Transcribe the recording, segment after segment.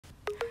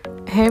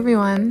Hey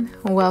everyone,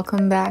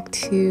 welcome back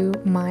to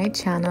my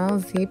channel,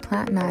 Z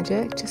Plant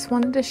Magic. Just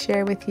wanted to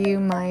share with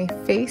you my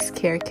face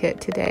care kit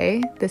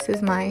today. This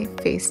is my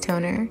face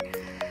toner,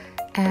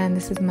 and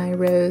this is my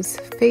rose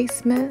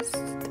face mist.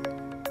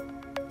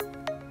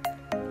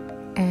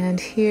 And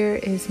here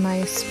is my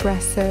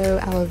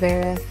espresso aloe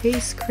vera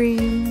face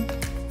cream.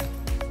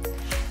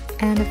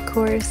 And of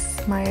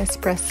course, my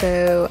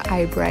espresso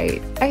eye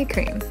bright eye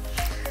cream.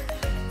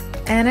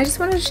 And I just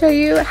wanted to show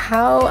you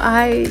how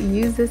I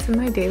use this in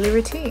my daily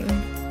routine.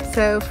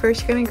 So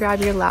first you're going to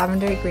grab your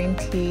lavender green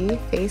tea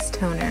face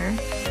toner,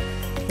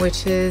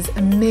 which is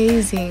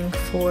amazing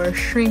for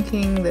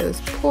shrinking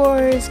those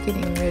pores,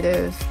 getting rid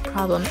of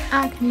problem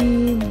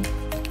acne,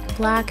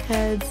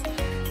 blackheads.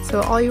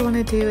 So all you want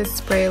to do is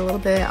spray a little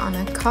bit on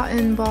a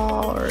cotton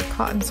ball or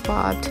cotton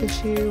swab,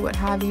 tissue, what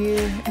have you,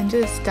 and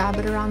just dab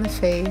it around the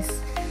face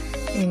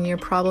in your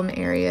problem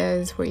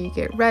areas where you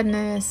get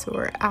redness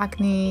or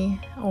acne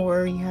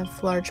or you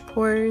have large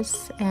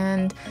pores.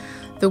 And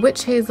the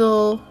witch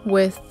hazel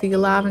with the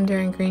lavender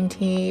and green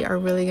tea are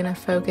really going to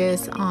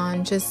focus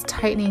on just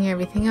tightening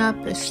everything up,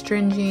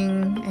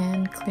 astringing,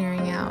 and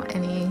clearing out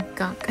any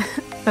gunk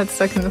that's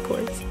stuck in the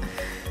pores.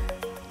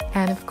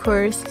 And of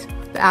course,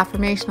 the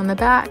affirmation on the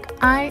back,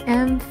 I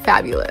am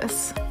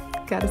fabulous.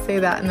 Gotta say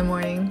that in the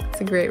morning.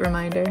 It's a great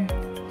reminder.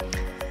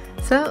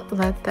 So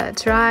let that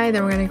dry.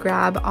 Then we're going to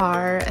grab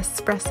our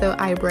espresso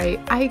eye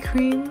bright eye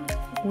cream,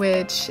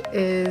 which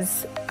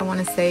is, I want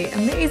to say,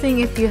 amazing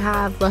if you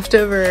have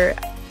leftover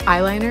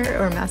eyeliner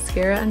or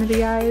mascara under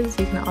the eyes.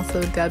 You can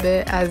also dub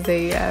it as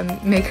a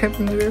makeup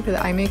remover for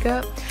the eye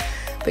makeup.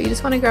 But you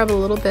just want to grab a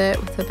little bit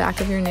with the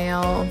back of your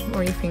nail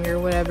or your finger,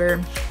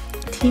 whatever.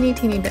 Teeny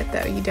bit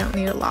though, you don't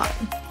need a lot.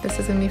 This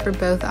is going to be for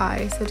both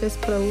eyes, so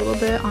just put a little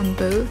bit on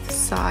both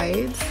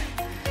sides.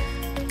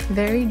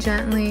 Very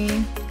gently,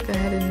 go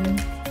ahead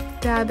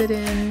and dab it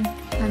in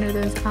under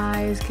those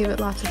eyes, give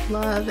it lots of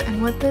love.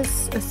 And what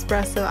this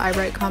espresso eye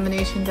bright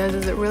combination does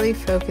is it really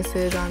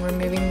focuses on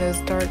removing those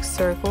dark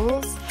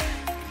circles,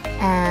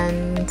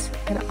 and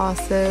it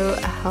also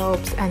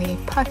helps any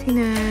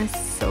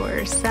puffiness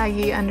or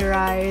saggy under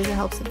eyes. It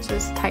helps it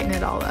just tighten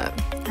it all up.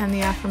 And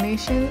the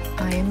affirmation,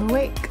 I am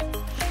awake.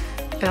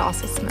 It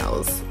also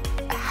smells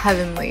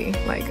heavenly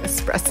like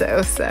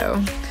espresso,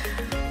 so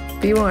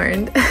be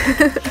warned.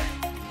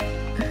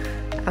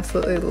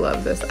 Absolutely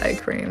love this eye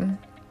cream.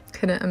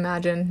 Couldn't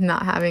imagine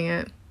not having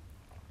it.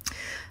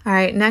 All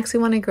right, next we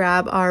want to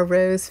grab our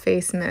rose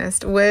face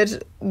mist, which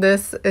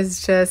this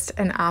is just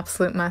an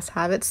absolute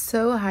must-have. It's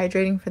so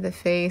hydrating for the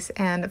face,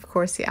 and of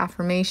course the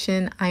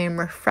affirmation, I am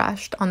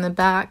refreshed, on the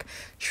back.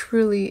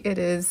 Truly, it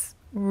is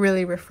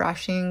really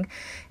refreshing.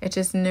 It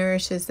just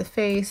nourishes the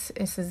face.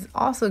 This is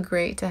also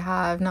great to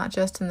have not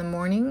just in the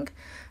morning.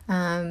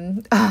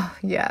 Oh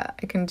yeah,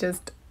 I can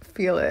just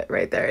feel it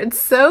right there. It's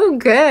so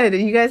good.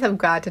 You guys have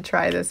got to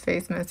try this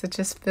face mist. It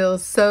just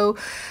feels so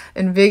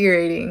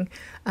invigorating.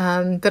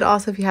 But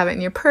also if you have it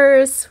in your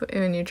purse,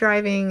 when you're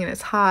driving and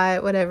it's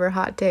hot, whatever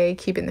hot day,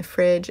 keep it in the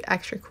fridge,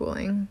 extra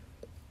cooling.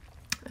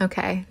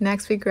 Okay,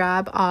 next we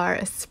grab our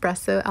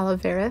espresso aloe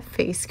vera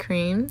face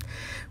cream,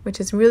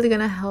 which is really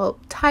going to help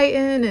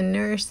tighten and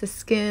nourish the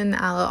skin.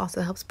 The aloe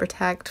also helps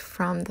protect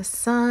from the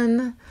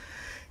sun.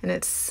 And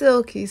it's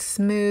silky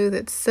smooth.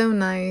 It's so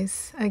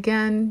nice.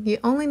 Again, you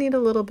only need a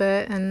little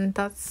bit, and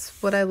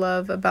that's what I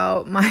love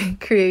about my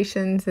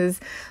creations is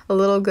a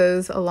little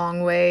goes a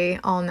long way,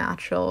 all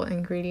natural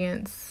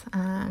ingredients.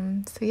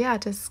 So yeah,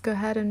 just go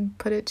ahead and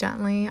put it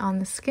gently on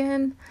the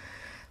skin,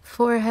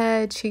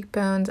 forehead,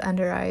 cheekbones,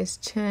 under eyes,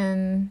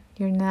 chin,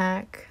 your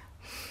neck.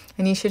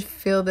 And you should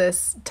feel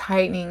this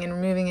tightening and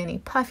removing any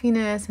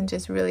puffiness and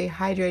just really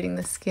hydrating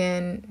the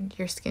skin.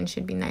 Your skin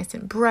should be nice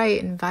and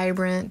bright and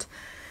vibrant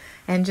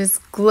and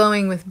just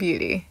glowing with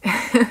beauty.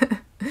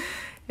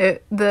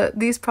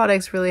 These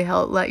products really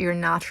help let your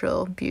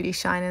natural beauty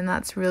shine, and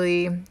that's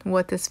really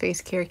what this face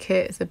care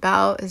kit is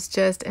about, is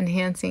just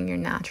enhancing your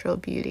natural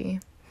beauty,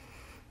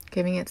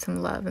 giving it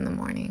some love in the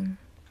morning.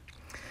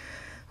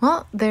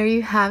 Well, there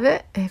you have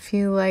it. If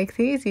you like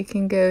these, you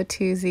can go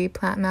to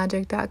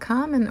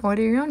zplantmagic.com and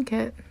order your own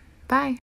kit. Bye.